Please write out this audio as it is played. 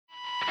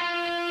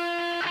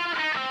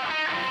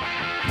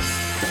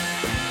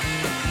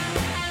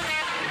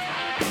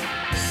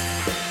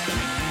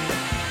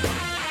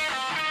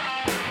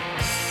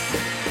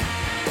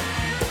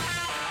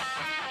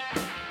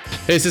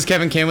Hey, this is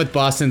Kevin Kane with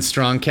Boston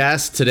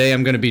Strongcast. Today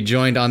I'm going to be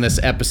joined on this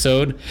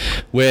episode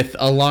with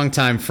a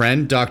longtime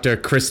friend, Dr.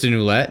 Kristen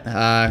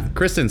Ouellette.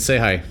 Kristen, say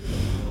hi.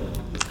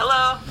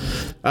 Hello.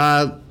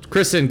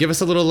 Kristen, give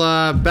us a little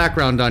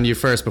background on you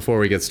first before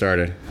we get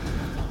started.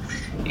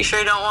 You sure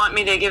you don't want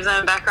me to give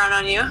them a background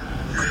on you?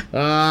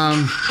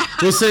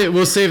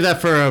 We'll save that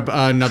for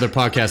another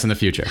podcast in the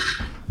future.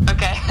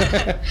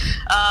 Okay.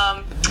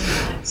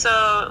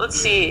 So let's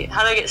see.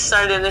 How do I get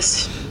started in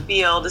this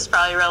field is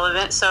probably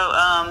relevant. So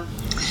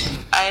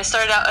I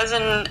started out as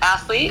an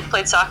athlete,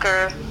 played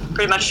soccer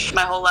pretty much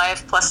my whole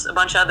life, plus a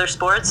bunch of other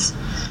sports.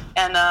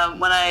 And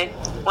when I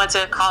went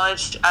to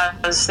college, I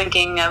was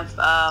thinking of,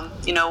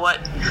 what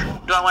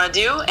do I want to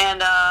do?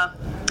 And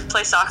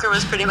play soccer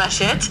was pretty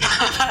much it.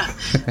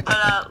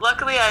 But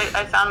luckily,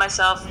 I found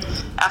myself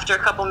after a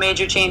couple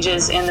major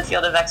changes in the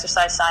field of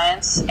exercise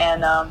science,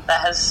 and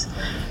that has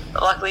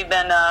luckily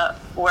been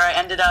where I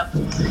ended up.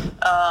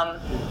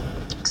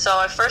 So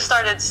I first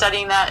started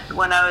studying that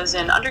when I was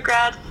in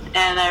undergrad,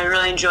 and I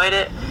really enjoyed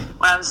it.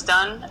 When I was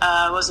done,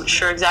 I wasn't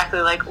sure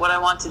exactly what I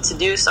wanted to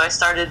do, so I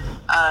started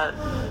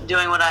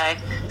doing what I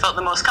felt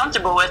the most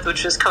comfortable with,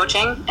 which was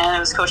coaching, and it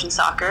was coaching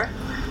soccer.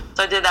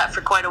 So I did that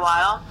for quite a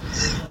while.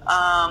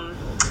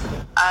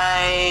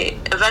 I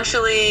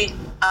eventually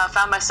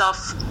found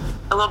myself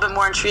a little bit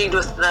more intrigued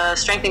with the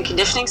strength and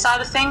conditioning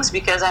side of things,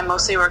 because I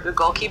mostly work with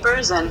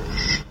goalkeepers, and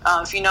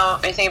if you know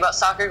anything about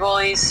soccer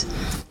goalies,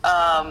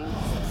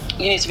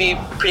 you need to be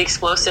pretty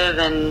explosive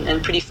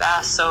and pretty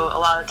fast. So a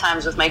lot of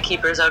times with my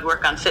keepers, I would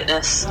work on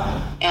fitness,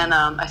 and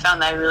I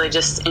found that I really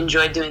just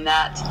enjoyed doing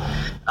that,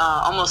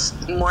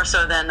 almost more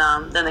so than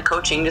the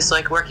coaching, just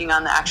working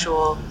on the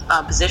actual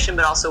position,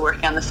 but also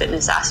working on the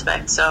fitness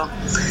aspect. So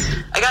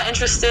I got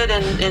interested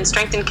in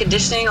strength and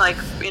conditioning,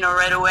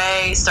 right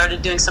away.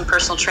 Started doing some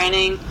personal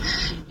training,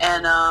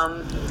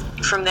 and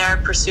from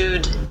there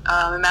pursued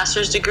a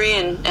master's degree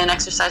in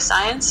exercise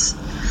science.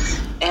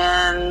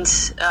 And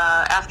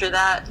after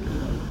that,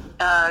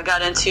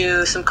 got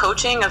into some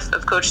coaching.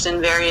 I've coached in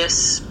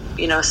various,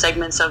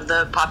 segments of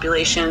the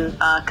population,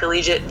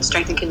 collegiate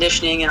strength and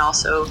conditioning, and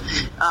also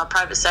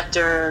private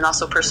sector, and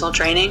also personal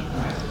training.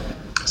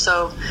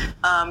 So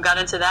got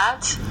into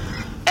that,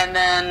 and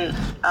then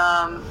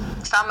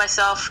found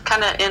myself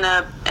kind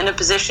of in a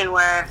position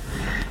where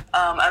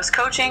I was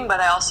coaching, but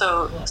I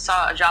also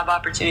saw a job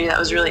opportunity that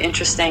was really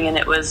interesting, and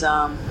it was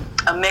a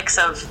mix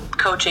of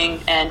coaching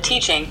and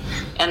teaching,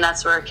 and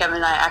that's where Kevin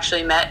and I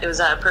actually met. It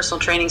was at a personal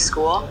training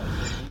school,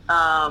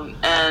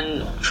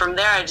 and from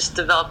there I just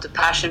developed a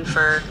passion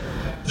for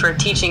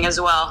teaching as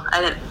well.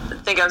 I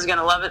didn't think I was going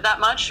to love it that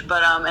much,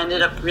 but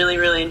ended up really,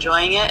 really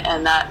enjoying it,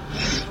 and that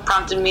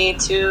prompted me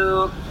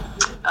to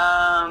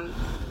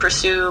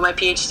pursue my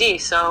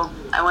PhD. So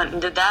I went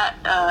and did that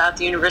at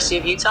the University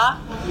of Utah.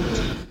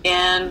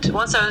 And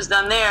once I was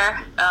done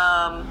there,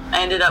 I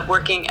ended up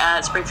working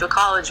at Springfield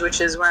College,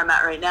 which is where I'm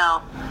at right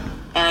now,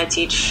 and I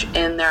teach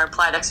in their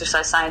applied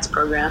exercise science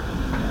program.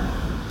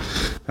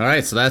 All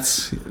right, so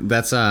that's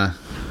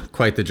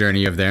quite the journey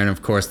you have there, and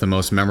of course the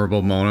most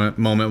memorable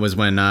moment was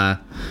when our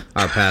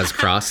paths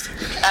crossed.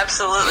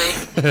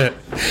 Absolutely.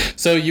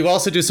 So you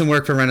also do some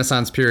work for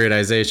Renaissance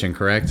Periodization,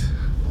 correct?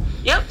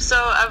 Yep. So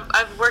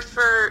I've worked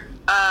for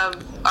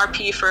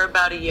RP for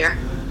about a year.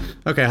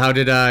 Okay, how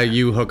did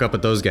you hook up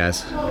with those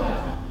guys?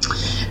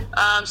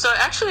 So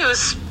actually it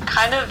was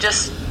kind of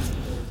just,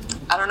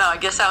 I don't know, I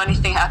guess how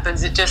anything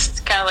happens, it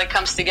just kind of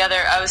comes together.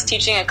 I was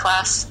teaching a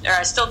class, or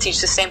I still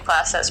teach the same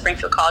class at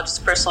Springfield College. It's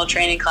a personal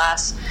training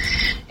class,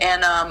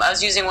 and I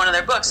was using one of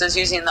their books. I was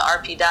using the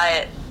RP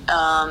diet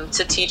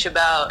to teach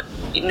about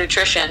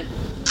nutrition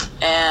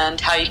and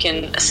how you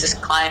can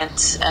assist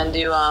clients and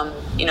do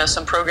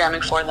some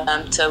programming for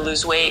them to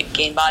lose weight,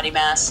 gain body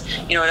mass,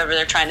 whatever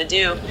they're trying to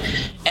do.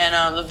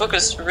 And the book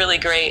was really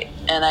great,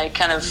 and I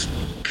kind of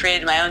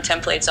created my own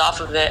templates off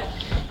of it.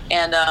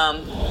 And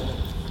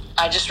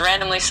I just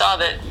randomly saw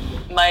that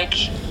Mike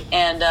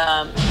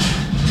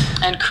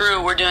and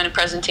crew were doing a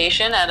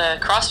presentation at a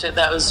CrossFit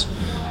that was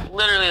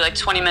literally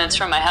 20 minutes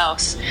from my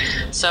house.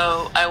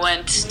 So I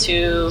went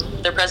to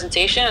their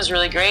presentation. It was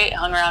really great.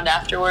 Hung around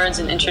afterwards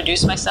and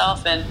introduced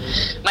myself. And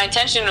my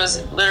intention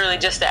was literally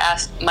just to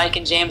ask Mike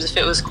and James if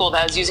it was cool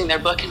that I was using their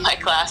book in my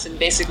class, and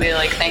basically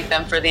thank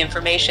them for the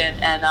information.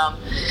 And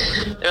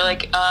they're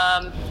like, do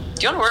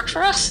you want to work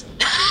for us?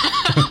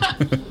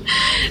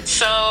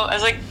 So I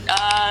was like,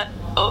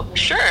 oh,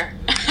 sure.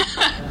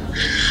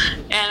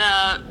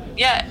 And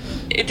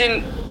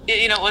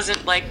it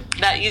wasn't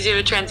that easy of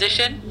a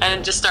transition. I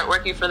didn't just start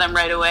working for them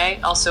right away.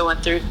 Also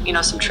went through,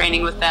 some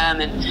training with them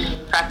and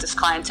practice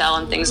clientele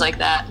and things like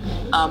that.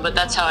 But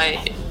that's how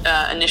I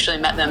initially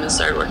met them and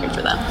started working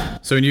for them.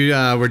 So when you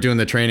were doing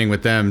the training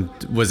with them,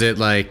 was it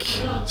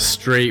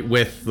straight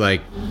with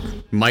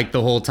Mike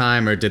the whole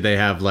time, or did they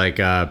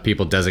have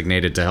people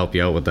designated to help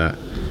you out with that?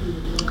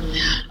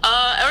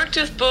 I worked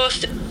with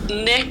both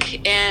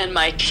Nick and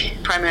Mike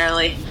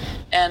primarily,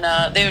 and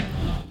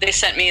they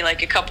sent me a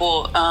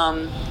couple.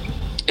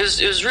 It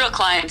was real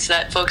clients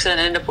that folks that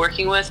I ended up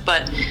working with,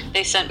 but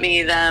they sent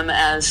me them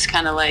as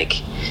kind of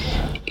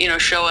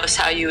show us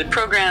how you would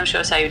program, show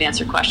us how you would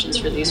answer questions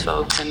for these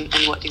folks, and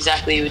what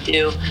exactly you would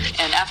do.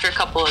 And after a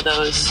couple of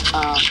those,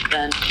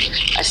 then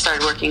I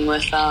started working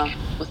with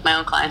my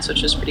own clients,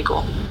 which was pretty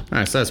cool. All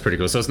right, so that's pretty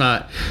cool. So it's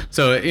not,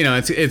 so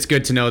it's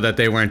good to know that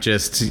they weren't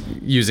just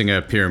using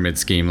a pyramid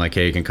scheme. Like,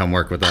 hey, you can come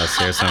work with us.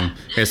 Here's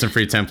some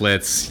free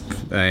templates,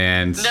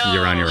 and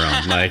you're on your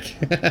own. Like,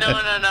 no,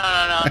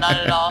 not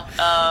at all.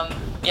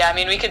 Yeah, I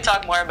mean, we could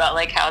talk more about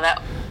like how that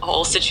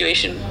whole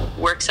situation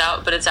works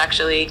out, but it's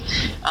actually,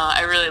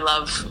 I really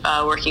love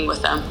working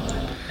with them.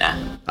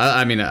 Yeah.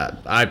 I mean,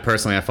 I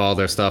personally, I follow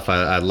their stuff.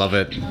 I love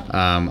it.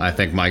 I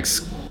think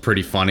Mike's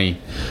pretty funny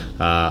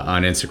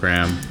on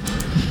Instagram.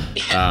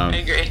 Yeah, I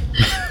agree.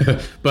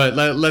 But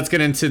let's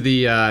get into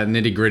the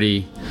nitty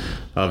gritty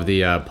of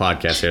the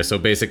podcast here. So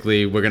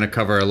basically, we're going to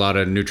cover a lot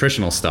of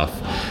nutritional stuff.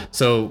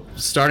 So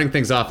starting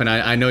things off, and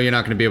I know you're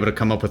not going to be able to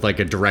come up with like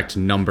a direct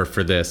number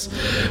for this,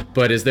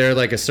 but is there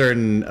like a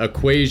certain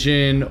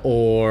equation,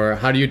 or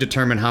how do you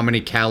determine how many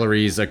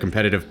calories a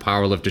competitive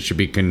powerlifter should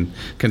be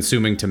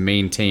consuming to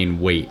maintain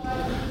weight?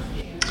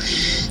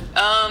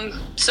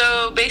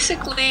 So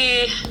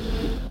basically,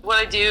 what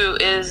I do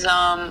is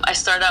I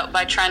start out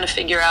by trying to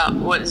figure out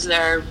what is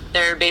their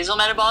basal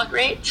metabolic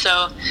rate.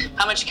 So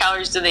how much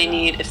calories do they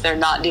need if they're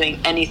not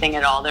doing anything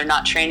at all? They're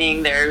not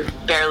training. They're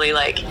barely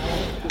like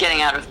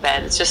getting out of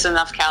bed. It's just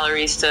enough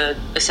calories to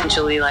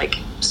essentially like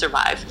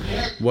survive.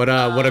 What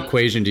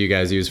equation do you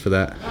guys use for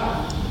that?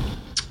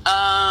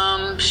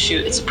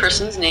 It's a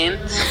person's name.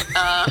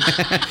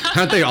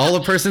 Aren't they all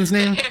a person's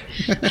name?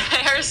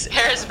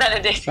 Harris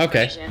Benedict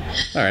equation.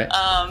 All right.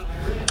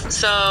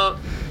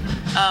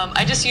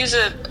 I just use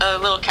a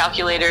little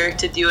calculator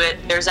to do it.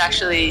 There's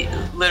actually,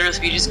 literally,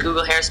 if you just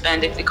Google Harris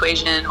Benedict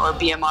equation or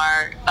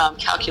BMR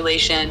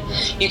calculation,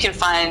 you can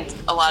find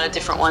a lot of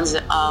different ones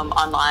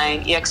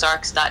online,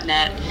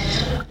 exarcs.net.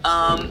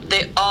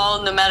 They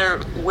all, no matter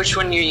which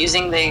one you're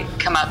using, they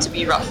come out to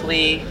be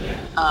roughly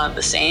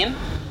the same.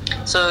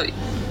 So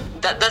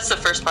that's the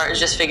first part, is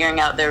just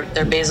figuring out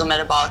their basal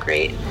metabolic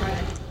rate.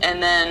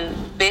 And then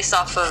based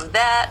off of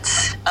that,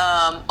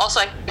 also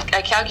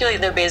I calculate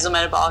their basal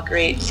metabolic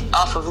rate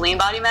off of lean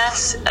body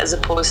mass as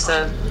opposed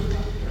to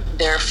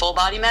their full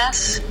body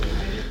mass.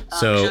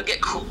 So you'll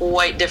get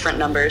quite different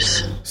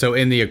numbers. So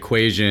in the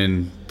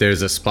equation,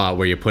 there's a spot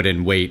where you put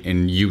in weight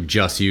and you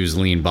just use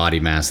lean body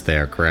mass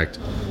there, correct?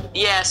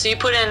 Yeah, so you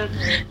put in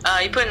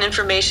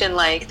information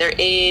like their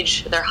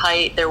age, their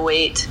height, their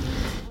weight,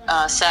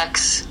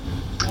 sex,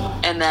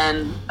 and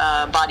then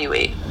body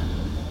weight.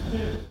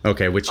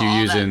 Okay, which you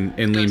use in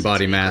lean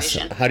body mass.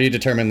 How do you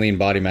determine lean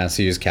body mass?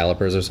 You use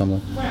calipers or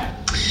something?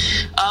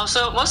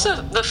 So most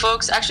of the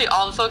folks, actually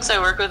all the folks I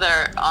work with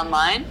are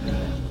online.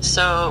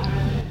 So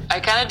I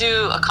kind of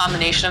do a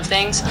combination of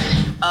things.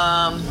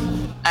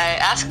 I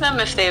ask them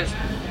if they've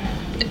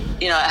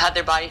had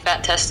their body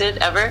fat tested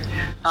ever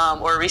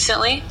or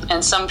recently,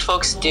 and some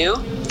folks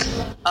do.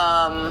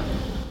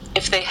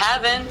 If they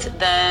haven't,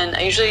 then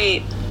I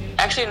usually...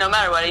 Actually, no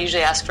matter what, I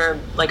usually ask for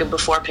like a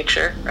before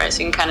picture, right?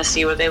 So you can kind of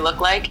see what they look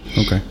like.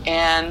 Okay.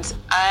 And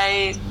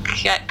I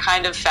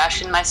kind of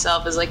fashion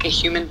myself as like a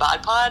human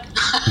bod pod.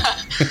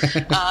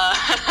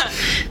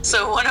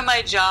 So one of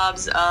my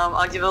jobs,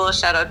 I'll give a little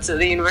shout out to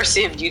the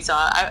University of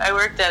Utah. I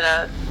worked at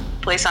a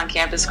place on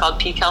campus called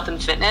Peak Health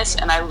and Fitness,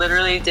 and I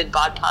literally did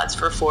bod pods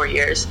for 4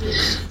 years.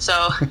 So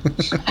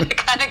I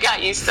kind of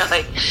got used to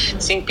like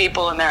seeing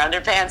people in their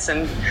underpants,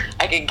 and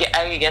I could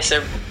guess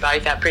their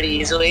body fat pretty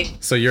easily.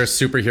 So your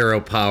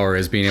superhero power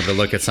is being able to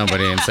look at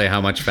somebody and say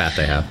how much fat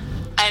they have.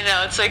 I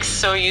know, it's like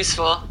so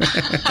useful.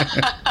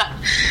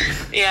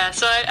 Yeah,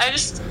 so I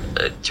just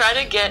try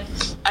to get,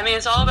 I mean,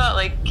 it's all about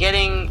like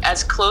getting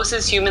as close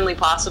as humanly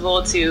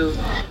possible to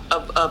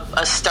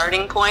a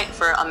starting point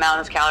for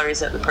amount of calories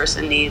that the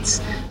person needs.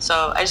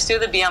 So I just do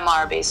the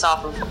BMR based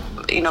off of,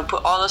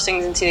 put all those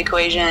things into the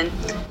equation,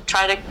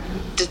 try to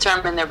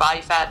determine their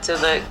body fat to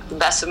the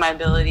best of my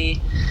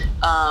ability.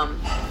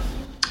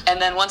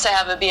 And then once I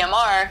have a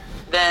BMR,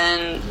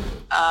 then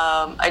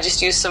I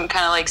just use some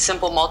kind of like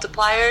simple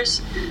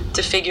multipliers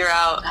to figure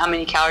out how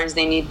many calories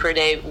they need per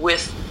day,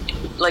 with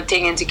like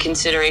taking into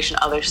consideration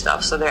other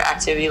stuff, so their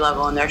activity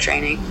level and their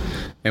training.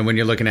 And when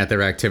you're looking at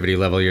their activity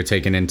level, you're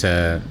taking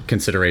into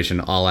consideration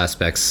all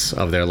aspects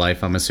of their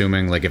life, I'm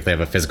assuming, like if they have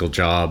a physical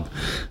job,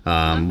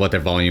 what their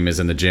volume is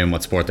in the gym,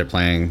 what sport they're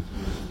playing,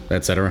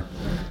 etc.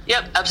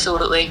 Yep,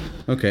 absolutely.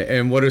 Okay,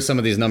 and what do some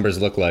of these numbers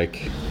look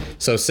like?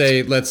 So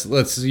say,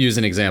 let's use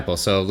an example.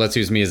 So let's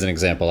use me as an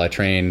example. I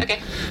train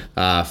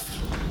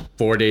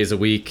 4 days a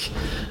week.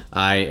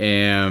 I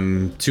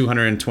am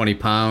 220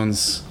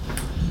 pounds,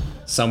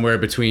 somewhere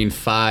between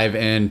 5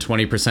 and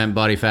 20%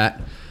 body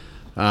fat.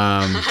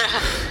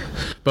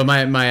 But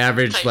my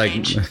average,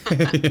 like,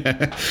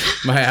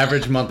 my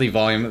average monthly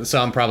volume,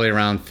 so I'm probably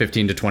around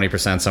 15 to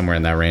 20%, somewhere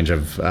in that range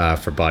of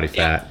for body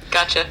fat. Yeah,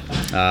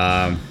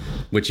 gotcha.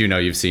 Which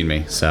you've seen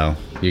me, so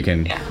you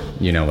can,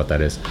 you know what that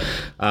is.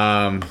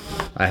 I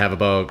have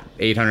about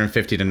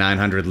 850 to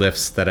 900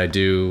 lifts that I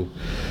do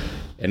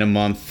In a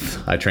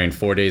month, I train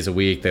 4 days a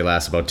week. They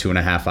last about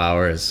 2.5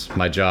 hours.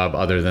 My job,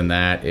 other than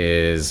that,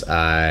 is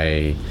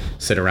I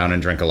sit around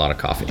and drink a lot of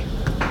coffee.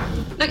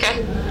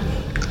 Okay.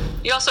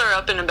 You also are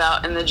up and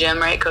about in the gym,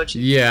 right, Coach?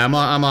 Yeah, I'm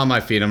on my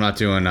feet. I'm not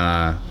doing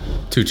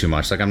too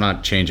much. Like, I'm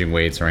not changing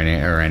weights or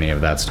any of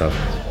that stuff.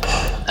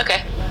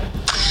 Okay.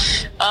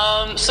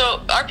 So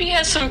RP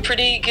has some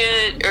pretty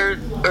good or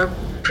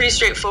pretty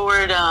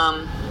straightforward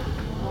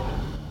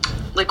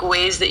like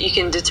ways that you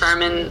can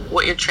determine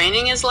what your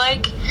training is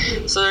like.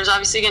 So there's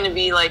obviously going to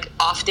be like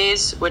off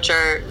days, which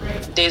are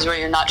days where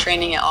you're not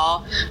training at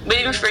all. But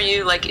even for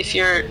you, like if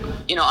you're,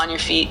 on your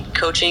feet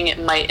coaching, it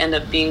might end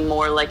up being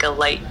more like a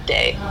light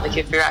day. Like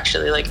if you're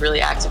actually like really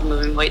active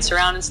moving weights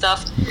around and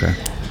stuff, okay.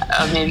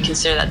 Maybe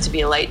consider that to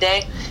be a light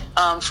day.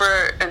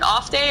 For an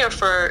off day or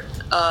for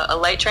a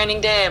light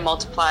training day, I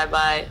multiply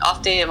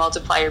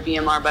your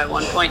BMR by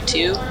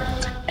 1.2.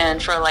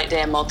 And for a light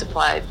day, I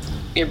multiply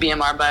your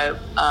BMR by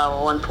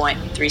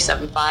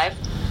 1.375.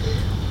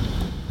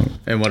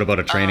 And what about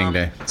a training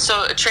day?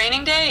 So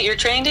your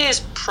training day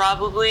is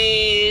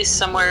probably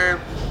somewhere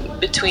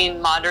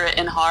between moderate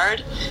and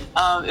hard.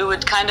 It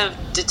would kind of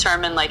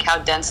determine like how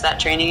dense that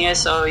training is.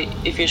 So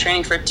if you're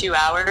training for 2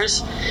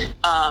 hours,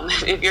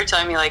 if you're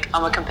telling me like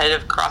I'm a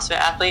competitive CrossFit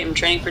athlete, I'm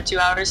training for 2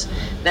 hours,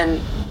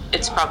 then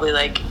it's probably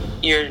like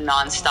you're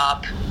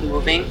nonstop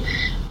moving.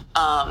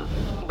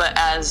 But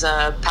as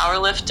a power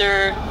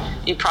lifter,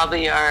 you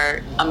probably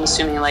are, I'm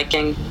assuming, like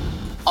getting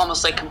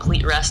almost like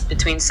complete rest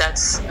between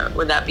sets.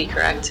 Would that be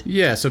correct?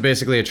 Yeah, so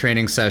basically a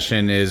training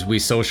session is we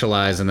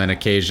socialize and then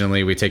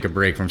occasionally we take a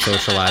break from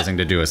socializing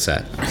to do a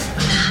set.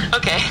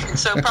 Okay,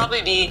 so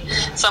probably be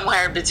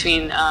somewhere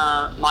between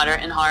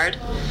moderate and hard.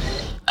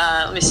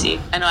 Let me see.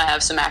 I know I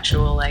have some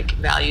actual like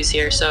values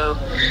here. So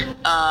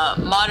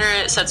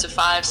moderate sets of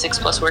 5,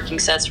 6+ working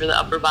sets for the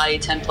upper body,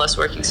 10+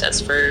 working sets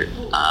for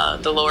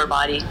the lower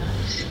body.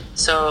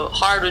 So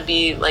hard would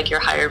be like your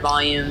higher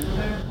volume,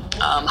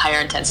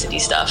 higher intensity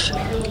stuff.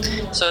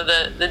 So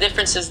the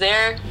differences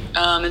there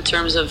in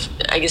terms of,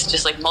 I guess,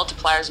 just like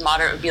multipliers,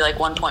 moderate would be like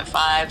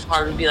 1.5,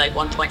 hard would be like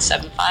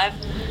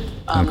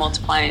 1.75,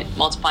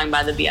 multiplying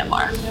by the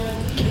BMR.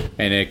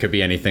 And it could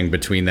be anything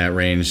between that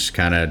range,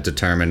 kind of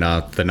determine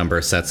the number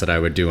of sets that I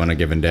would do on a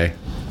given day.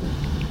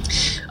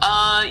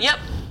 Yep.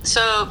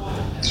 So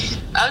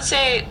I would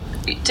say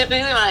typically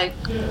when I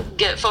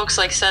get folks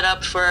like set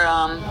up for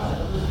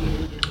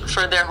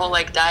their whole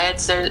like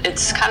diets,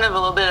 it's kind of a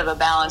little bit of a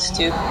balance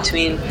too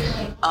between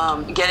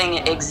getting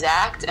it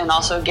exact and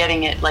also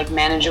getting it like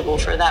manageable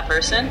for that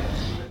person.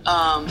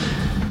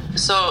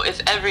 So if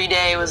every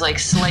day was like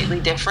slightly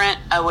different,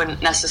 I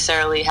wouldn't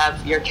necessarily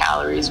have your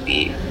calories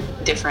be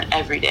different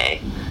every day,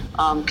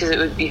 because it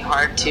would be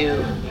hard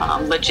to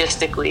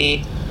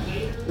logistically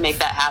make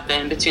that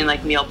happen between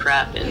like meal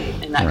prep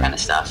and that kind of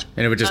stuff.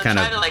 And it would just kind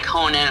of try to like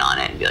hone in on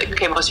it and be like,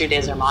 okay, most of your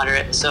days are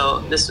moderate, so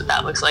this is what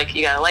that looks like.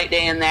 You got a light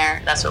day in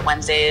there, that's what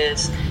Wednesday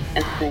is,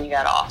 and then you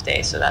got an off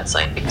day, so that's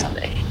like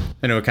Sunday.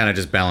 And it would kind of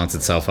just balance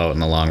itself out in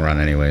the long run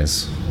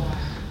anyways,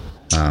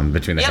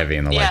 between the heavy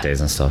and the light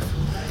days and stuff.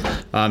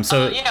 Or if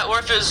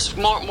it was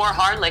more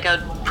hard, like I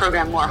would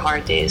program more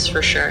hard days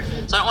for sure.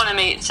 So I don't want to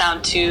make it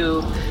sound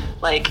too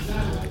like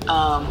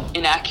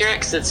inaccurate,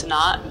 because it's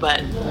not,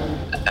 but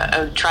I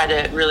would try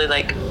to really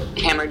like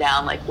hammer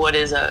down like what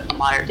is a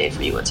moderate day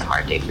for you, what's a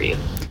hard day for you.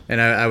 And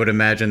I would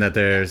imagine that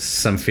there's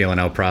some feeling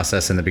out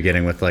process in the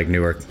beginning with like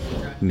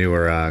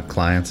newer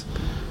clients.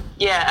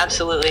 Yeah,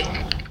 absolutely.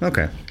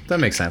 Okay. That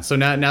makes sense. So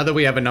now that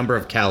we have a number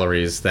of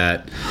calories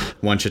that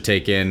one should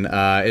take in,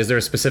 is there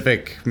a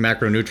specific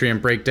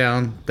macronutrient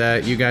breakdown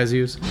that you guys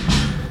use?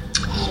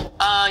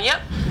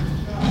 Yep.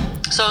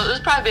 So this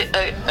is probably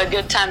a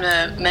good time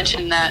to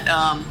mention that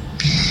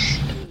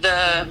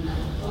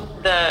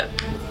the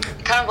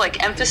kind of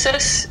like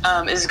emphasis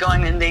is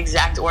going in the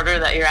exact order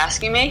that you're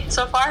asking me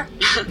so far.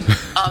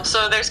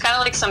 So there's kind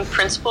of like some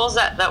principles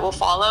that will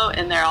follow,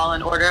 and they're all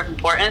in order of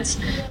importance.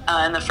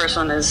 And the first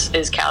one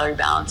is calorie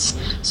balance.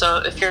 So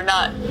if you're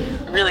not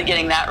really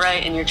getting that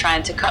right and you're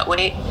trying to cut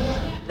weight,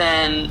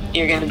 then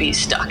you're going to be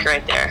stuck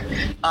right there.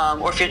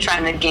 Or if you're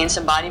trying to gain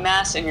some body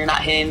mass and you're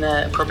not hitting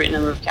the appropriate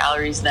number of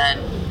calories, then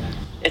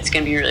it's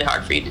going to be really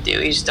hard for you to do.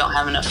 You just don't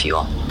have enough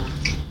fuel.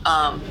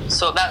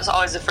 So that's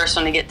always the first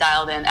one to get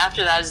dialed in.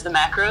 After that is the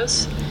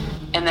macros,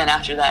 and then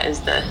after that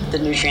is the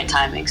nutrient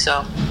timing.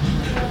 So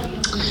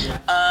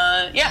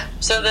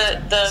so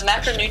the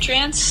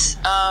macronutrients,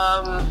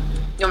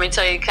 you want me to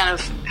tell you kind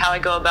of how I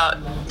go about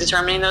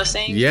determining those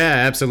things? Yeah,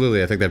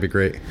 absolutely. I think that'd be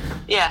great.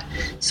 Yeah.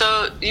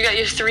 So you got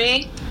your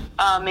 3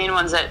 main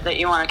ones that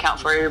you want to account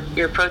for,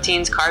 your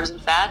proteins, carbs,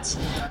 and fats,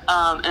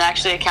 and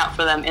actually account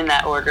for them in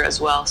that order as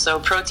well. So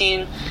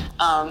protein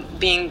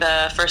being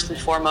the first and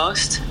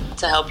foremost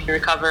to help you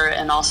recover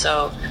and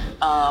also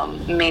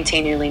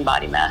maintain your lean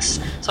body mass.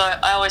 So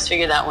I always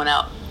figure that one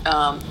out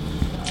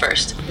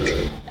first.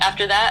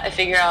 After that, I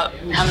figure out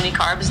how many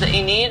carbs that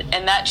you need,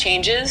 and that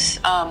changes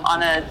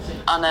on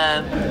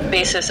a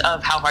basis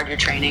of how hard you're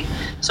training.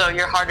 So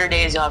your harder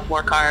days, you'll have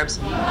more carbs.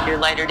 Your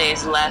lighter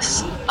days,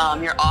 less.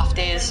 Your off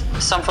days,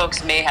 some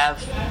folks may have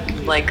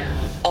like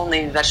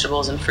only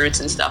vegetables and fruits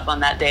and stuff on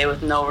that day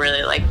with no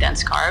really like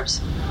dense carbs.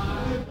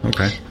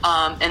 Okay.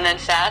 And then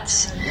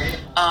fats,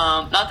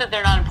 not that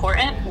they're not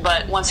important,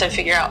 but once I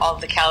figure out all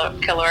of the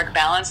caloric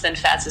balance, then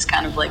fats is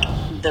kind of like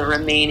the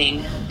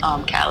remaining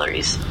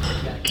calories,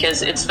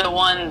 because it's the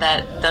one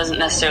that doesn't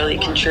necessarily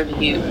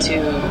contribute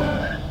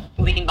to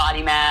lean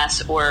body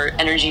mass or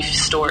energy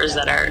stores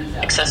that are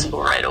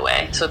accessible right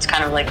away. So it's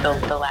kind of like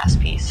the last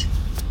piece.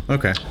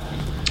 Okay.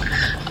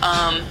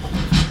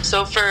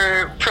 So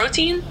for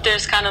protein,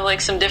 there's kind of like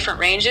some different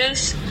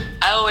ranges.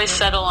 I always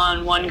settle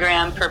on 1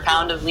 gram per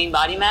pound of lean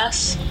body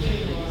mass.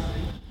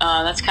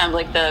 That's kind of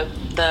like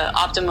the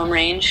optimum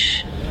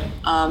range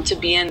to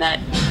be in, that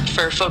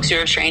for folks who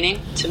are training,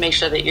 to make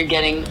sure that you're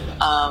getting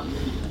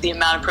the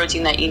amount of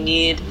protein that you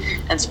need.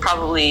 And it's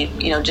probably,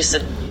 just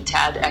a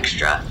tad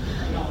extra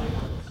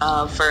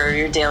for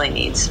your daily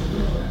needs.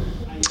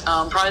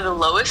 Probably the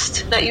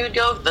lowest that you would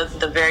go,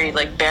 the very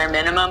like bare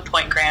minimum,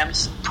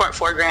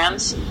 0.4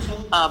 grams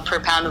per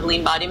pound of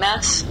lean body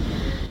mass.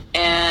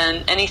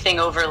 And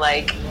anything over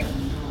like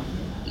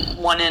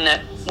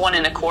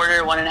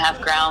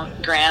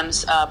 1.25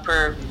 grams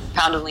per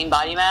pound of lean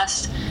body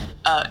mass,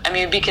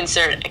 it'd be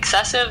considered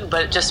excessive,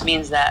 but it just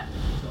means that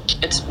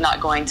it's not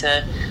going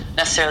to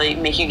necessarily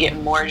make you get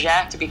more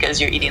jacked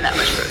because you're eating that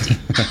much protein.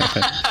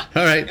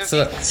 All right.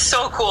 So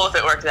cool if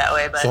it worked that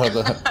way, but so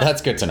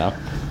that's good to know.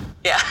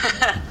 Yeah.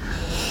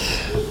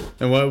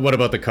 And what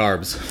about the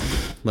carbs?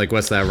 Like,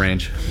 what's that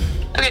range?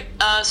 Okay.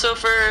 So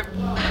for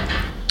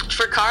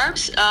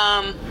carbs,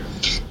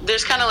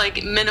 there's kind of like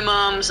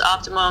minimums,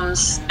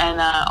 optimums,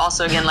 and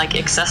also again like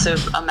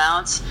excessive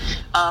amounts.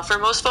 For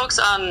most folks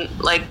on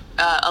like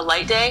a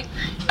light day,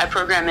 I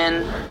program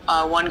in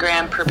 1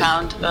 gram per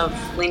pound of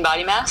lean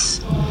body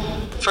mass.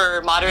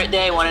 For moderate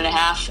day,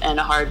 1.5, and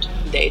a hard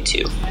day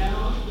 2.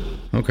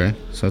 Okay,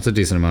 so that's a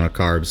decent amount of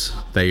carbs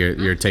that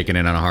you're taking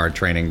in on a hard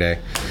training day.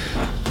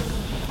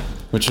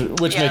 Which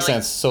makes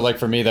sense. So like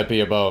for me, that'd be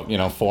about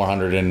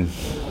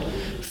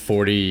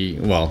 440.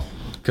 Well,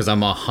 because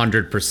I'm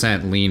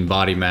 100% lean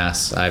body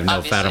mass. I have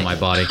no fat on my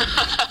body,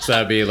 so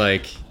that'd be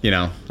like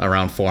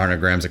around 400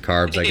 grams of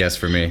carbs, I guess,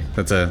 for me.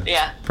 That's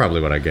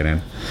probably what I get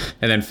in,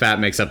 and then fat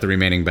makes up the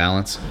remaining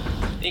balance.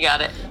 You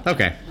got it.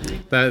 Okay,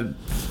 that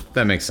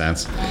makes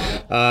sense.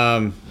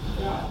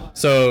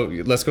 So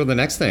let's go to the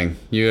next thing.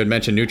 You had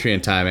mentioned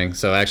nutrient timing.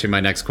 So actually my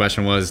next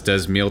question was,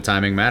 does meal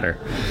timing matter?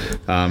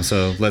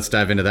 So let's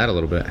dive into that a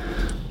little bit.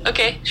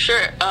 Okay,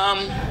 sure.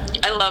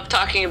 I love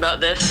talking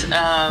about this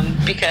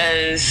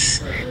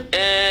because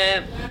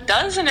it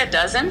does and it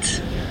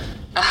doesn't.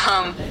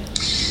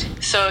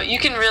 So you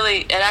can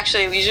really,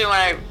 usually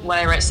when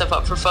I write stuff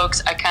up for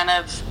folks, I kind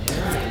of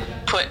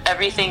put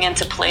everything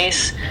into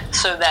place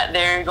so that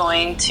they're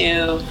going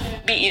to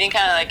be eating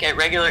kind of like at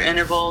regular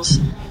intervals,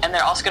 and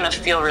they're also going to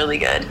feel really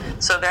good.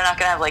 So they're not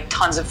going to have like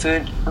tons of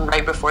food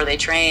right before they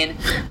train.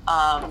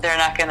 They're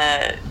not going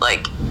to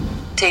like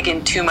take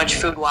in too much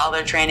food while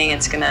they're training.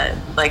 It's going to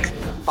like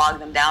bog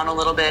them down a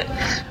little bit.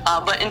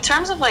 But in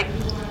terms of like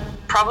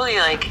probably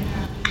like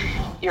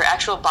your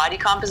actual body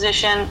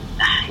composition,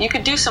 you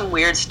could do some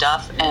weird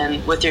stuff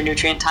and with your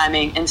nutrient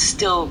timing and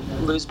still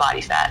lose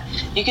body fat.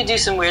 You could do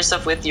some weird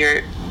stuff with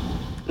your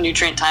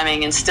nutrient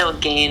timing and still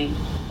gain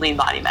lean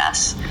body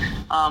mass.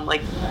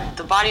 Like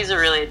the body's a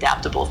really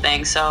adaptable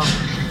thing. So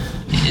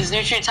is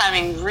nutrient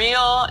timing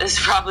real is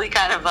probably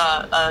kind of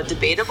a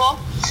debatable.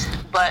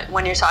 But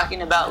when you're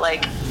talking about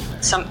like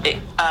some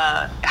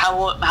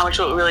how much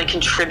will it really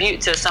contribute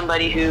to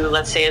somebody who,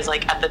 let's say, is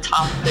like at the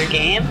top of their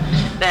game,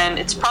 then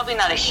it's probably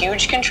not a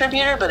huge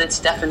contributor, but it's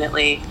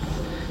definitely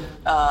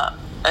a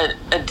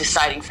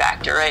deciding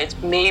factor, right? It's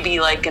maybe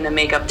like going to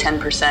make up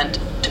 10%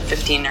 to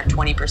 15 or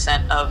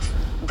 20% of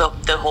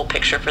the whole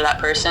picture for that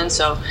person.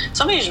 So if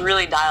somebody's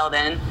really dialed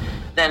in,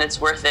 then it's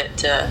worth it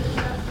to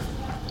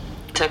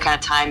kind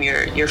of time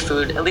your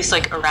food, at least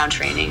like around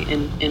training,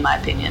 in my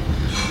opinion.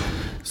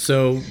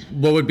 So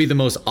what would be the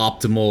most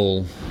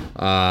optimal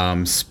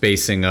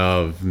spacing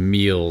of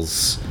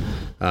meals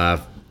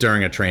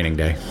during a training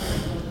day?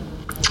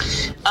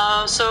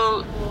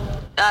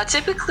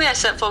 Typically I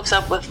set folks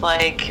up with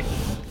like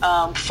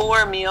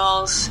 4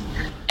 meals,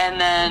 and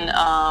then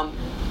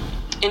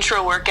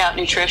intra-workout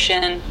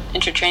nutrition,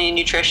 intra-training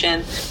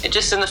nutrition,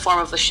 just in the form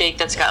of a shake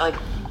that's got like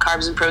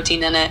carbs and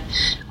protein in it.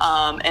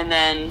 And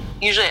then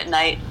usually at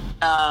night,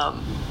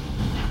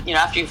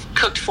 after you've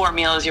cooked 4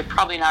 meals, you're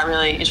probably not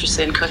really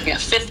interested in cooking a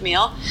 5th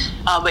meal,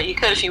 but you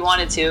could if you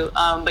wanted to.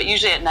 But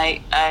usually at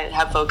night, I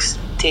have folks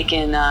take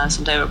in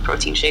some type of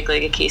protein shake,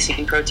 like a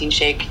casein protein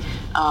shake,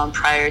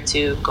 prior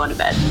to going to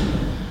bed.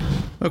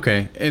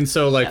 Okay. And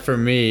so like for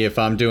me, if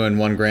I'm doing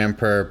 1 gram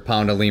per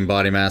pound of lean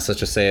body mass,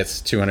 let's just say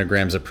it's 200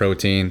 grams of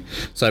protein.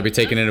 So I'd be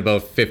taking in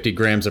about 50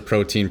 grams of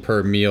protein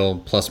per meal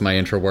plus my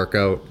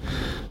intra-workout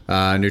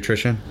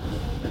nutrition.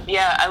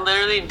 Yeah, I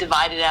literally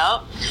divide it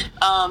out.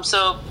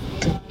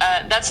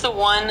 That's the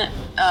one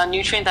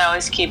nutrient that I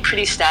always keep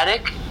pretty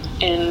static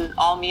in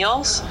all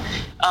meals,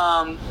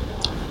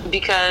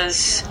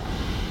 because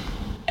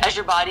as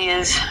your body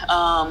is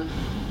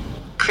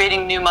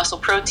creating new muscle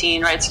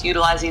protein, right? It's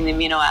utilizing the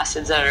amino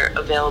acids that are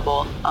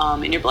available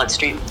in your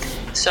bloodstream.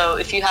 So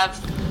if you have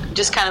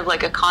just kind of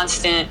like a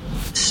constant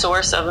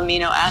source of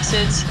amino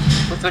acids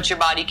with which your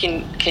body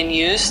can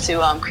use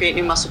to create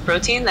new muscle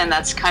protein, then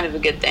that's kind of a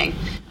good thing.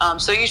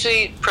 So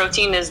usually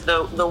protein is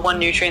the one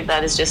nutrient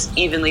that is just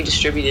evenly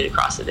distributed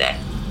across the day.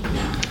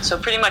 So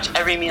pretty much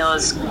every meal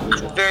is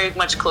very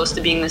much close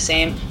to being the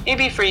same.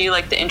 Maybe for you,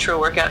 like the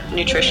intra-workout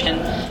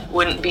nutrition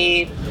wouldn't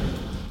be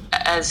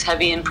as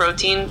heavy in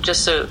protein,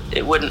 just so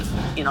it wouldn't,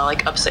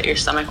 like upset your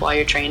stomach while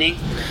you're training.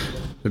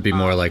 It'd be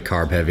more like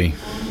carb heavy.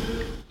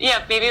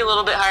 Yeah, maybe a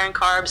little bit higher in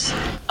carbs,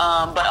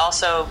 but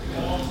also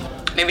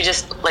maybe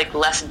just like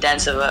less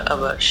dense of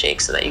a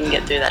shake so that you can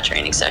get through that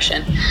training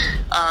session.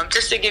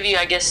 Just to give you,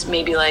 I guess,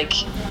 maybe like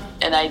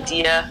an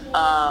idea.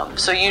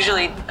 So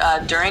usually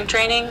during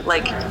training,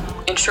 like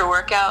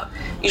intra-workout,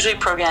 usually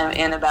program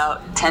in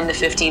about 10 to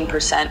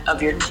 15%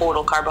 of your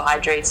total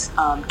carbohydrates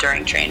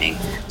during training.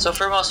 So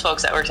for most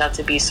folks, that works out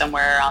to be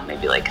somewhere around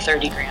maybe like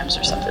 30 grams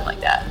or something like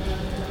that.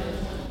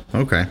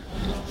 Okay.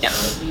 Yep.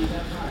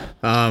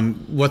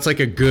 What's like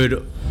a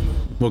good,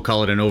 we'll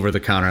call it an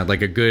over-the-counter,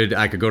 like a good,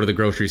 I could go to the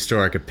grocery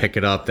store, I could pick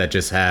it up that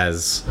just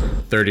has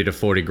 30 to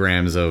 40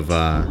 grams of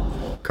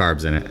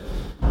carbs in it?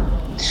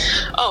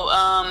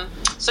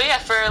 So yeah,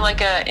 for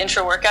like a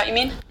intra-workout, you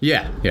mean?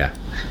 Yeah.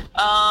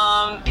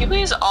 People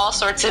use all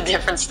sorts of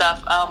different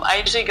stuff.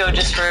 I usually go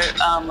just for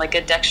like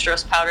a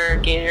dextrose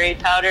powder, Gatorade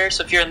powder.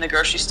 So if you're in the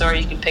grocery store,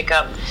 you can pick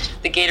up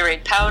the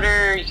Gatorade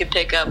powder. You can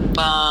pick up, you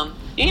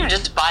can even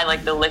just buy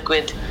like the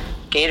liquid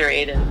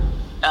Gatorade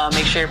and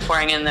make sure you're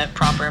pouring in the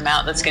proper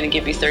amount that's going to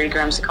give you 30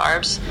 grams of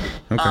carbs.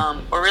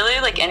 Okay. Or really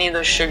like any of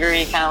those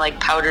sugary kind of like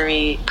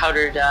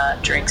powdered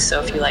drinks. So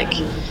if you like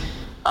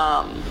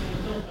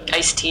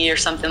iced tea or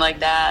something like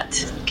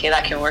that, okay,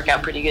 that can work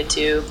out pretty good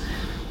too.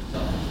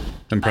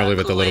 And probably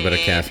with a little bit of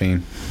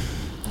caffeine.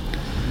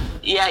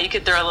 Yeah, you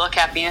could throw a little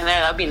caffeine in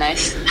there. That would be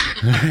nice.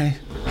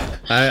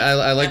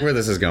 I like where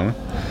this is going.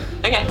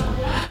 Okay.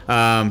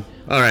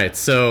 All right,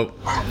 so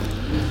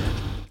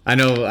I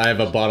know I have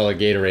a bottle of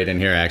Gatorade in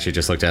here. I actually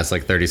just looked at it. It's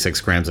like 36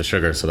 grams of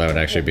sugar, so that would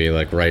actually be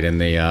like right in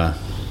the...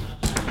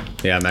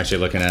 Yeah, I'm actually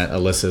looking at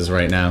Alyssa's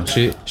right now.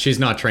 She's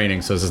not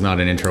training, so this is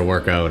not an intro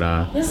workout.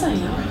 Yes, I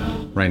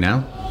am. Right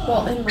now?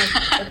 Well, in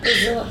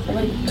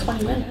like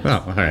 20 minutes.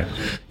 Oh, all right.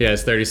 Yeah,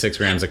 it's 36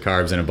 grams of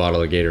carbs in a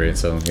bottle of Gatorade,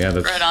 so yeah,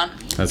 that's right on.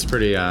 That's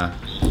pretty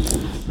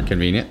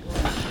convenient.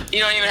 You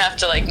don't even have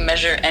to like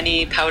measure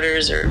any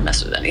powders or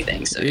mess with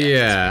anything. So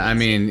yeah, I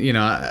mean,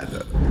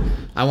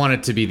 I want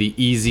it to be the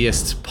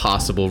easiest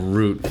possible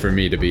route for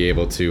me to be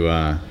able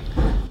to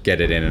get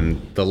it in,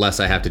 and the less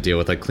I have to deal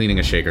with, like cleaning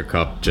a shaker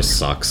cup just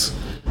sucks.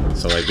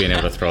 So like being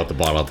able to throw out the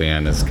bottle at the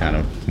end is kind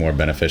of more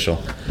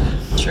beneficial.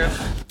 True.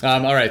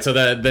 All right, so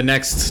the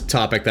next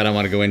topic that I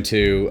want to go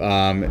into,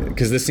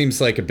 because this seems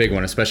like a big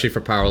one, especially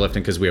for powerlifting,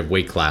 because we have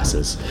weight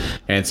classes.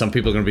 And some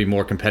people are going to be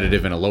more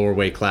competitive in a lower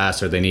weight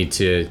class, or they need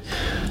to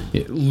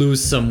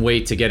lose some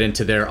weight to get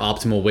into their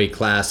optimal weight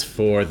class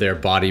for their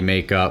body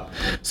makeup.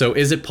 So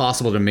is it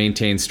possible to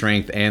maintain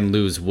strength and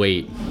lose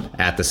weight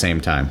at the same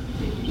time?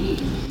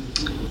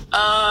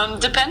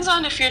 Depends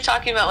on if you're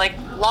talking about like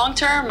long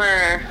term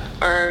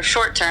or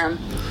short term.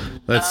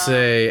 Let's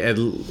say,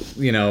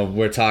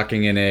 we're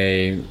talking in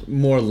a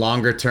more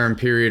longer term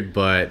period,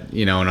 but,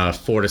 in a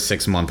 4 to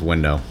 6 month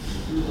window.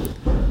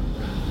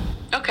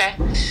 Okay.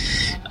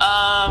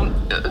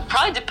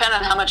 Probably depend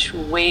on how much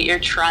weight you're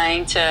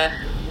trying to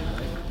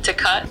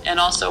cut, and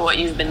also what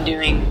you've been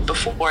doing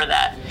before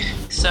that.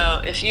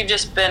 So if you've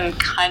just been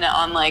kind of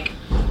on like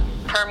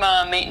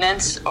perma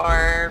maintenance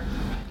or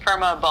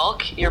perma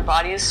bulk, your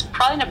body is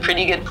probably in a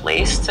pretty good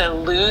place to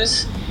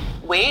lose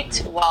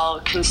weight while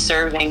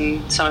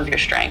conserving some of your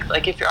strength.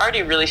 Like if you're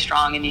already really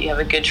strong and you have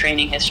a good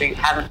training history, you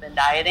haven't been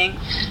dieting,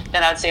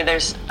 then I'd say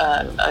there's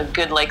a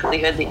good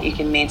likelihood that you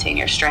can maintain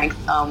your strength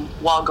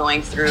while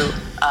going through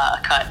a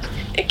cut.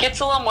 It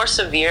gets a little more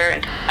severe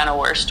and kind of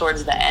worse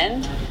towards the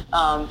end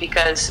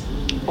because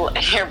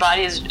your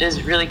body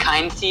is really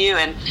kind to you,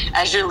 and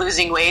as you're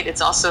losing weight,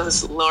 it's also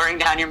lowering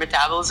down your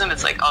metabolism.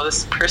 It's like, oh,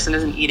 this person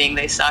isn't eating,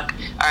 they suck.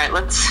 All right,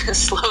 let's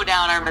slow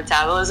down our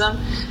metabolism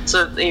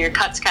so that your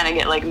cuts kind of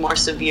get like more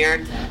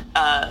severe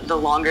the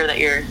longer that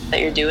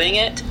you're doing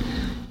it.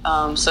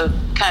 So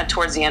kind of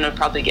towards the end would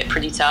probably get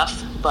pretty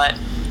tough. But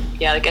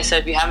yeah, like I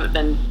said, if you haven't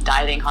been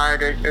dieting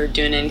hard or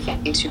doing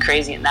anything too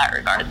crazy in that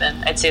regard,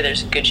 then I'd say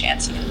there's a good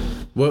chance.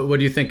 What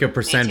do you think of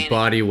percent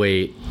body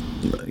weight?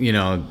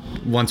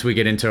 Once we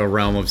get into a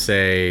realm of,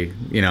 say,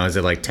 is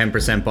it like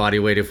 10% body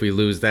weight? If we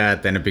lose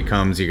that, then it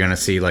becomes, you're going to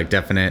see like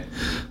definite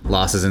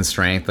losses in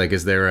strength. Like,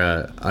 is there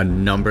a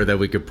number that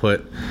we could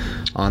put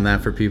on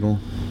that for people?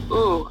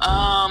 Ooh,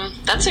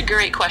 that's a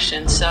great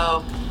question.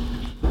 So,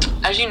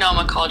 as you know,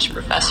 I'm a college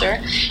professor,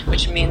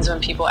 which means when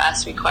people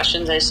ask me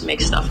questions, I just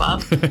make stuff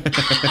up. No,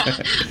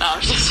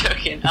 I'm just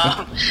joking.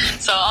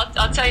 So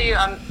I'll tell you,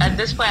 I'm at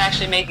this point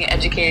actually making an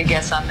educated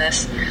guess on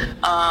this.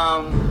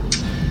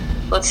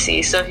 Let's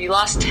see. So if you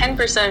lost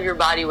 10% of your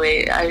body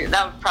weight,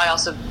 that would probably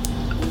also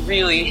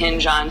really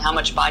hinge on how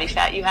much body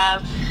fat you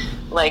have.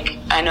 like,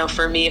 I know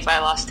for me, if I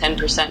lost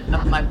 10%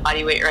 of my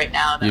body weight right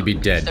now, that you'd be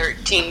dead.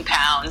 13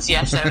 pounds.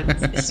 Yes, I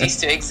would cease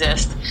to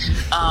exist.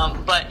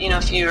 But, you know,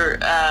 if you're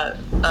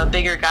a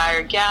bigger guy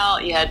or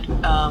gal, you had,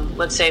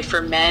 let's say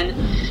for men,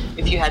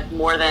 if you had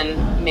more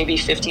than maybe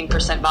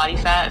 15% body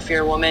fat, if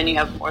you're a woman, you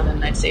have more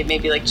than, I'd say,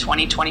 maybe like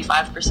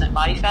 25%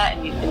 body fat,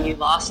 and you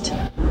lost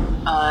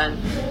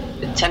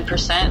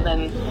 10%,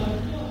 then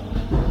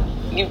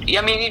you'd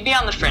be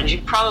on the fringe.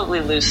 You'd probably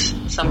lose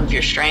some of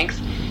your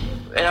strength.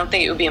 I don't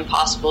think it would be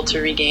impossible to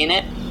regain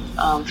it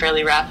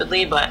fairly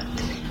rapidly, but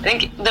I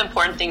think the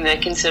important thing to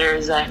consider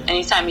is that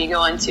anytime you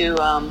go into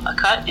a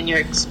cut and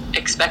you're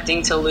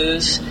expecting to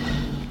lose,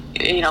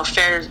 you know,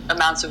 fair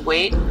amounts of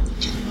weight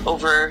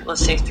over,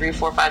 let's say, 3,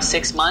 4, 5,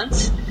 6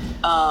 months,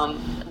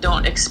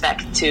 don't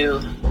expect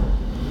to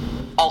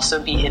also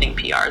be hitting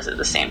PRs at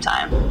the same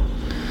time.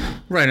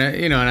 Right,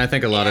 you know, and I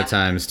think a lot of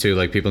times too,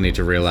 like, people need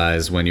to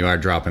realize when you are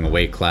dropping a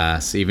weight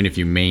class, even if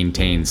you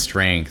maintain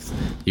strength,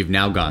 you've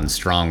now gotten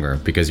stronger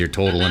because your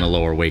total in a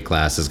lower weight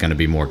class is going to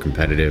be more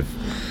competitive.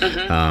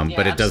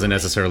 But it doesn't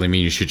necessarily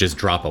mean you should just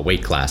drop a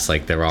weight class.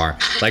 Like, there are,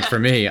 like, for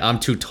me, I'm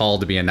too tall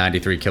to be a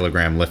 93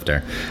 kilogram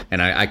lifter,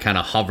 and I kind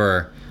of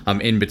hover.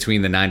 I'm in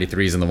between the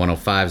 93s and the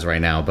 105s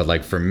right now, but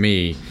like, for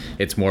me,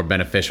 it's more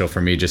beneficial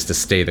for me just to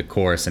stay the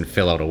course and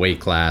fill out a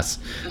weight class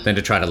than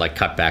to try to like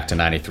cut back to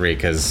 93,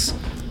 because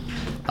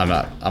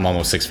I'm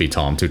almost 6 feet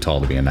tall. I'm too tall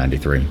to be a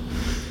 93.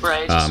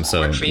 Right.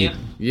 So work for you.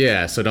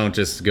 Yeah, so don't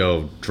just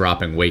go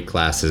dropping weight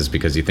classes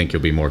because you think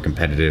you'll be more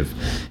competitive.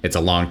 It's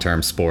a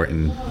long-term sport,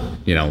 and,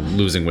 you know,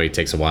 losing weight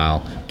takes a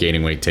while.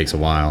 Gaining weight takes a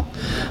while.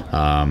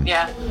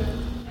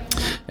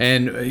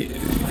 And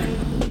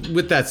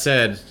with that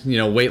said, you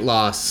know, weight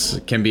loss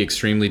can be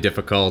extremely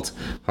difficult,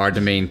 hard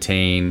to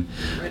maintain.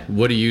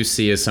 What do you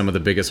see as some of the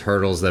biggest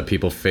hurdles that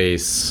people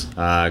face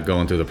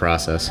going through the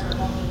process?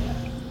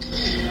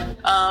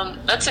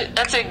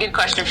 That's a good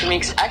question for me,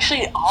 because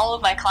actually all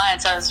of my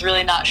clients, I was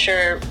really not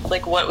sure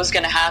like what was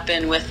going to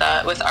happen with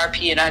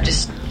RP, and I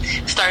just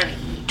started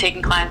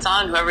taking clients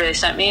on. Whoever they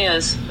sent me,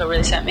 and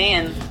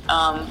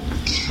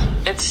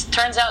it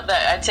turns out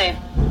that I'd say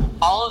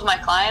all of my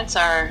clients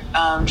are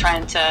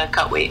trying to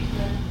cut weight.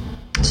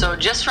 So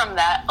just from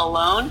that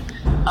alone,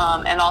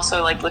 and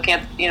also like looking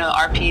at, you know,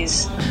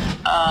 RP's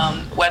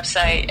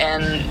website,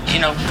 and, you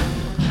know,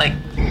 like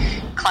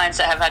clients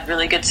that have had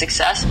really good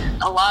success,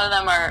 a lot of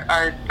them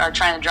are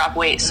trying to drop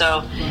weight.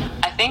 So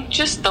I think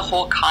just the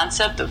whole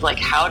concept of like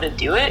how to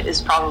do it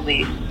is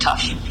probably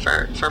tough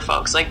for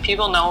folks. Like,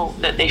 people know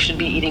that they should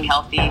be eating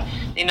healthy,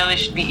 they know they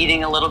should be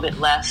eating a little bit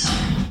less,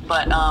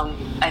 but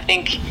I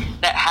think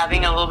that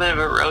having a little bit of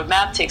a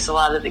roadmap takes a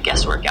lot of the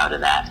guesswork out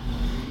of that.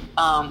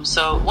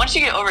 So once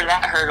you get over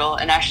that hurdle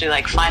and actually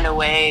like find a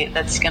way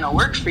that's going to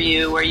work for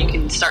you, where you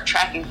can start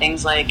tracking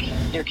things like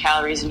your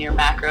calories and your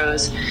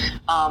macros,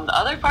 the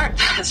other part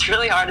that's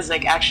really hard is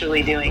like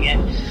actually doing it.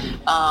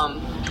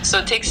 So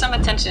it takes some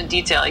attention to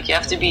detail. Like, you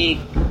have to be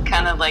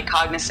kind of like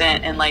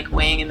cognizant and like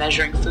weighing and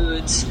measuring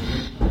foods,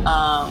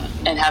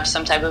 and have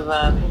some type of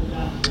a,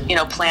 you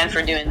know, plan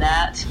for doing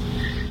that.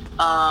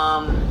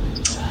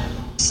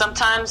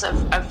 Sometimes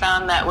I've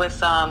found that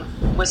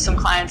with some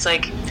clients,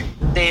 like,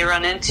 they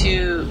run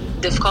into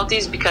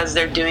difficulties because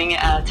they're doing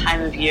it at a time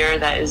of year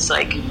that is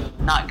like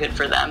not good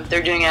for them.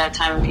 They're doing it at a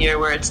time of year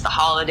where it's the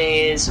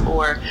holidays,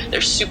 or they're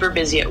super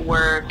busy at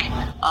work,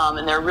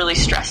 and they're really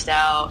stressed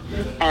out,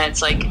 and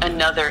it's like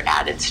another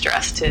added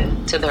stress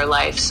to their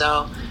life.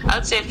 So I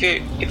would say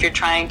if you're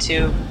trying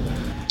to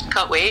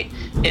cut weight,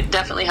 it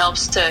definitely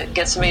helps to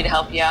get somebody to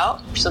help you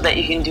out so that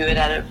you can do it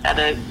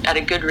at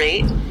a good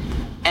rate,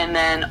 and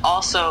then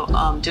also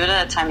do it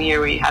at a time of year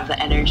where you have the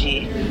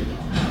energy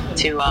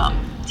to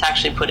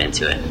actually put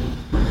into it.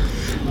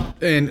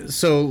 And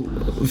so,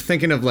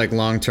 thinking of like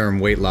long-term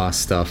weight loss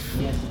stuff,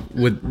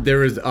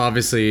 there is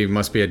obviously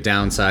must be a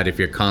downside if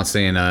you're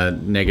constantly in a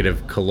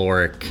negative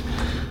caloric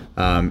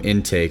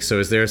intake. So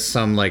is there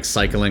some like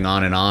cycling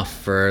on and off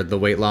for the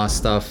weight loss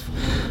stuff?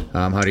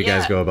 How do you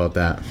guys go about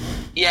that?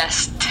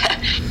 Yes.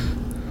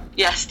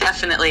 Yes,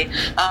 definitely.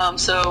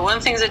 So one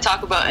of the things I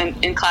talk about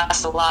in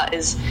class a lot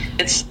is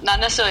it's not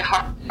necessarily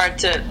hard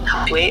to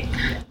cut weight,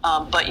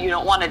 but you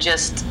don't want to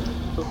just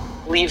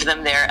leave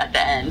them there at the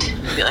end.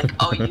 Be like,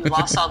 oh, you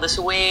lost all this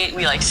weight,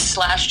 we like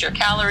slashed your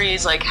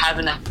calories, like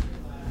having a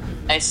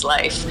nice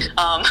life,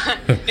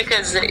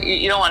 because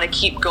you don't want to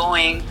keep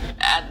going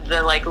at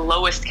the like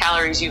lowest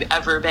calories you've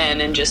ever been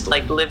and just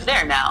like live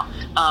there now.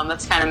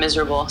 That's kind of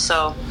miserable.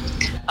 So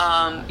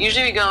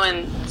usually we go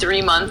in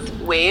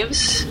 3-month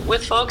waves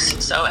with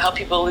folks, so help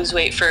people lose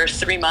weight for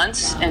 3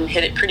 months and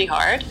hit it pretty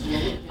hard.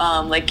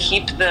 Like,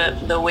 keep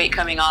the weight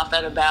coming off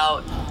at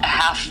about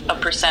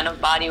 0.5%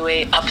 of body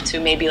weight up to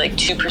maybe like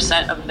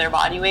 2% of their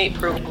body weight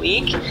per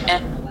week,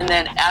 and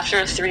then after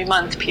a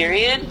 3-month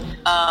period,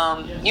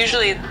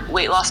 usually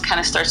weight loss kind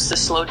of starts to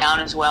slow down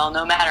as well.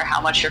 No matter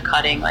how much you're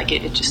cutting, like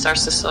it just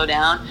starts to slow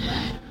down.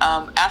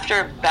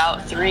 After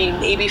about 3,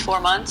 maybe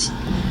 4 months,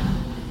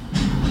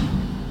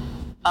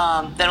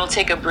 then we'll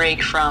take a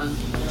break from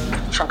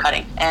from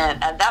cutting.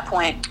 And at that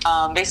point,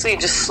 basically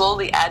just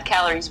slowly add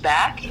calories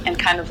back and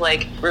kind of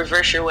like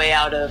reverse your way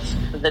out of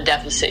the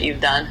deficit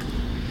you've done.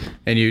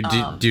 And you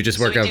do you just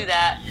work so out? Do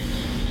that.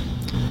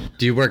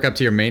 Do you work up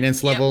to your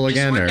maintenance level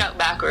again, just or work out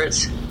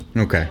backwards?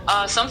 Okay.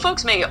 Some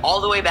folks make it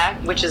all the way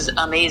back, which is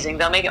amazing.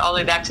 They'll make it all the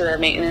way back to their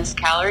maintenance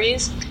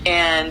calories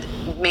and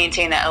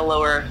maintain at a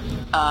lower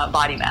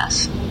body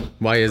mass.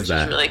 Why is which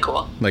that? Is really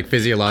cool. Like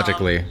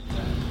physiologically.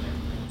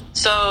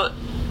 So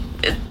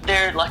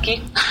they're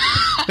lucky.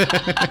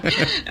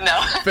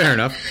 No. Fair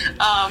enough.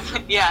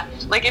 Yeah,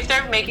 like if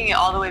they're making it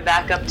all the way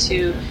back up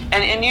to,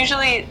 and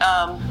usually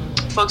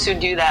folks who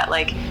do that,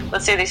 like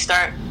let's say they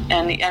start,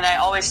 and I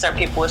always start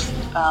people with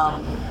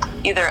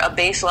either a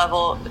base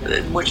level,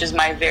 which is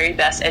my very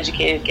best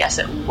educated guess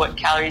at what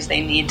calories they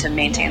need to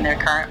maintain their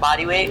current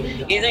body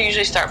weight. Either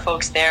usually start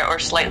folks there or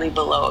slightly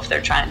below if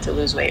they're trying to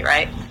lose weight,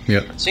 right?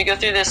 Yep. So you go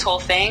through this whole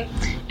thing,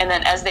 and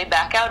then as they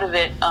back out of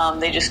it,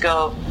 they just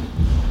go.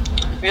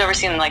 If you've ever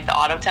seen like the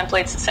auto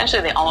templates,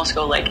 essentially they almost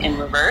go like in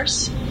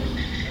reverse.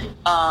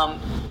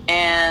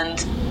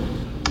 And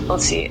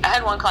let's see, I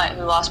had one client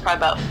who lost probably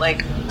about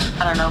like,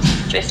 I don't know,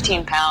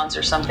 15 pounds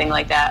or something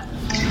like that.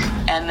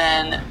 And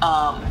then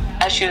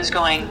as she was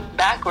going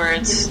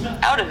backwards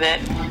out of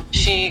it,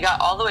 she got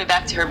all the way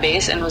back to her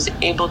base and was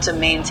able to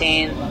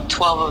maintain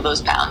 12 of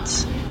those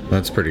pounds.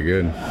 That's pretty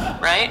good.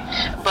 Right?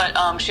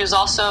 But she was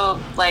also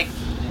like,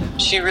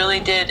 she really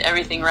did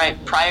everything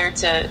right prior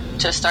to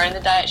starting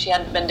the diet. She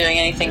hadn't been doing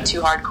anything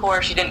too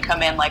hardcore. She didn't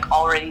come in like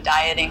already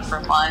dieting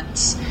for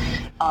months.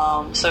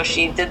 So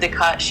she did the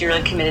cut. She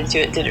really committed to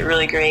it, did it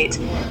really great.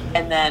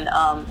 And then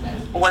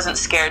wasn't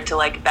scared to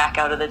like back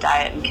out of the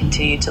diet and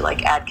continue to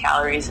like add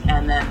calories.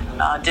 And then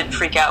didn't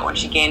freak out when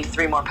she gained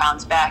 3 more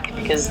pounds back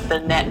because the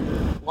net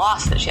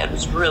loss that she had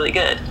was really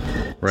good.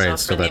 Right.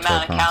 So for the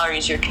amount of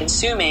calories you're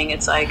consuming,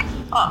 it's like,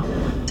 oh,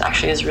 it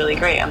actually is really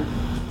great. I'm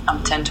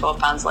 10, 12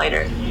 pounds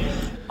lighter.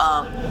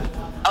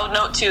 I would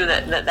note too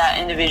that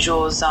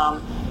individual is,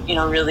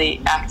 really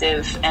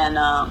active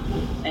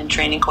and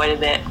training quite a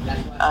bit.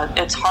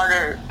 It's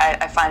harder,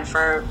 I find,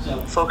 for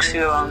folks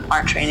who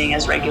aren't training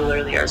as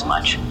regularly or as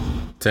much.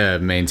 To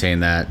maintain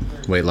that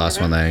weight loss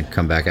when they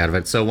come back out of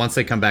it. So once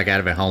they come back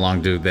out of it, how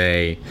long do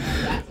they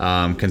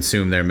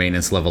consume their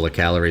maintenance level of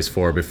calories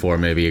for before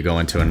maybe you go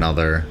into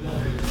another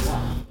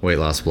weight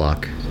loss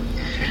block?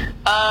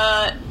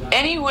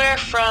 Anywhere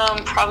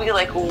from probably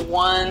like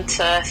 1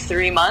 to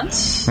 3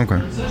 months. Okay.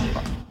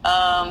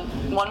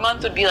 1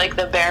 month would be like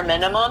the bare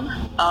minimum.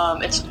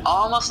 It's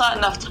almost not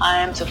enough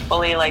time to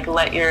fully like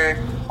let your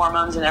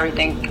hormones and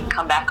everything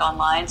come back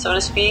online, so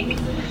to speak.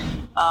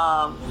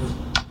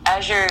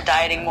 As you're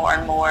dieting more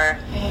and more,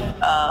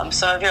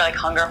 some of your like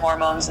hunger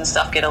hormones and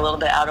stuff get a little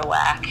bit out of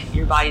whack.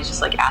 Your body's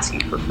just like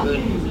asking for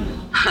food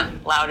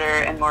louder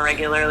and more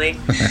regularly.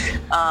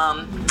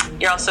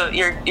 Your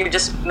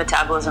just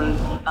metabolism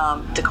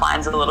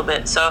declines a little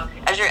bit. So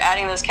as you're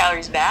adding those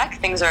calories back,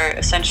 things are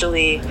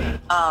essentially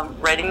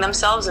righting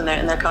themselves and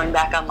they're coming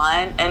back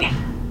online. And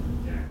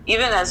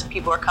even as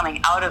people are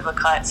coming out of a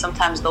cut,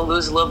 sometimes they'll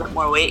lose a little bit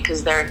more weight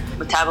because their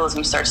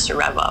metabolism starts to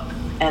rev up.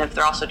 And if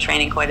they're also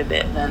training quite a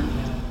bit, then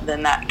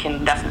that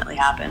can definitely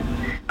happen.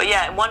 But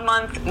yeah, 1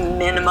 month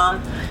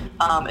minimum.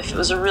 If it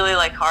was a really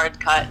like hard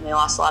cut and they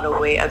lost a lot of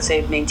weight, I'd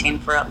say maintain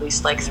for at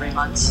least like 3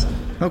 months.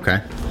 Okay.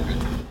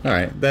 All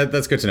right.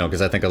 That's good to know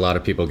because I think a lot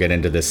of people get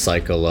into this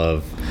cycle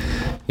of,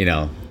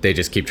 they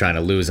just keep trying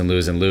to lose and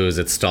lose and lose.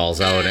 It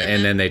stalls out,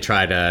 and then they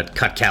try to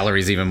cut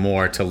calories even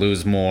more to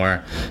lose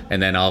more,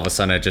 and then all of a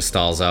sudden it just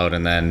stalls out,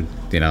 and then,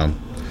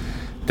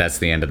 that's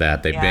the end of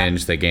that. They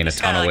binge, they gain a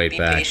ton of weight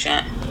back.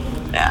 Patient.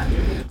 Yeah.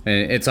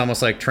 And it's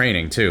almost like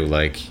training too.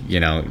 Like, you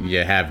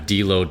have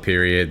deload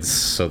periods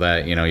so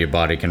that, your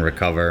body can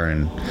recover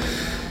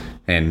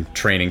and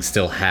training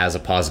still has a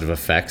positive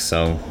effect.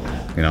 So,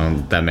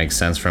 that makes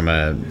sense from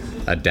a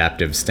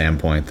adaptive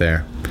standpoint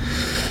there.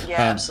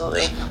 Yeah,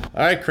 absolutely.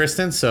 All right,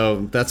 Kristen.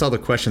 So that's all the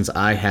questions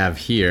I have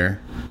here.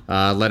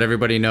 Let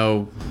everybody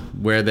know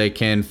where they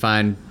can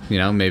find,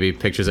 maybe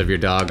pictures of your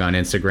dog on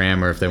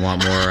Instagram, or if they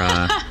want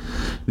more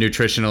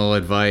nutritional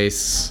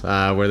advice,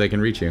 where they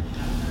can reach you.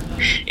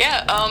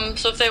 Yeah,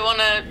 so if they want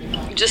to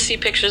just see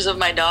pictures of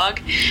my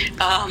dog,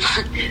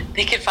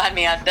 they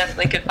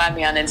definitely could find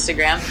me on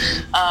Instagram.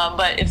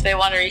 But if they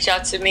want to reach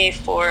out to me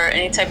for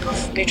any type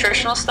of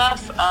nutritional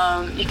stuff,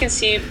 you can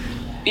see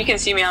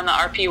me on the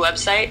RP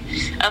website.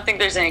 I don't think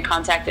there's any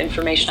contact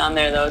information on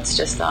there, though. It's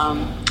just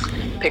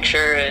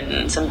picture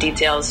and some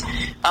details.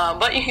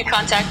 But you can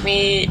contact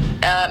me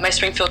at my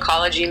Springfield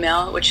College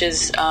email, which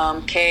is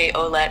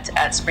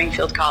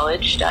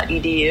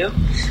kolet@springfieldcollege.edu.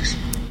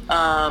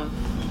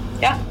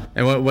 Yeah.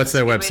 And what's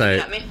their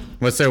website?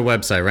 What's their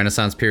website?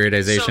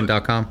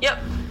 RenaissancePeriodization.com? Yep.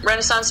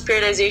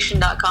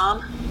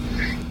 RenaissancePeriodization.com.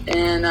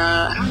 And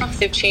I don't know if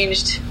they've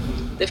changed.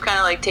 They've kind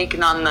of like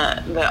taken on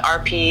the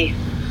RP.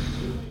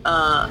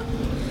 I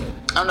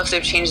don't know if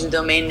they've changed the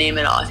domain name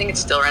at all. I think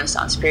it's still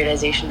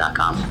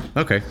RenaissancePeriodization.com.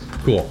 Okay,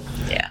 cool.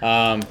 Yeah.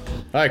 All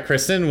right,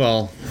 Kristen.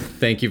 Well,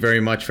 thank you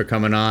very much for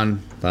coming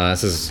on.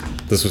 This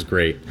was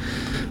great.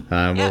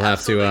 We'll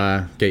have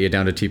to get you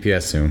down to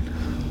TPS soon.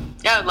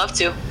 Yeah, I'd love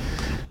to.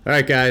 All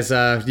right, guys.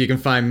 You can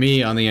find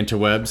me on the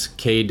interwebs,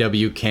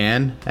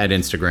 KWCan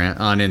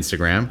on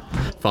Instagram.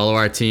 Follow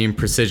our team,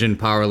 Precision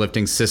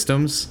Powerlifting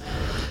Systems,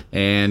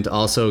 and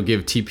also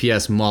give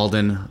TPS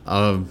Malden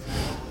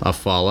a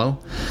follow.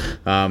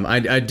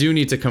 I do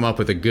need to come up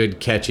with a good,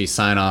 catchy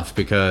sign-off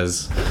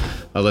because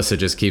Alyssa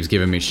just keeps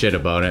giving me shit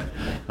about it.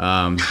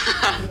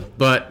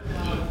 But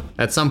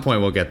at some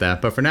point we'll get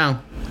that. But for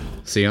now,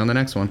 see you on the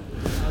next one.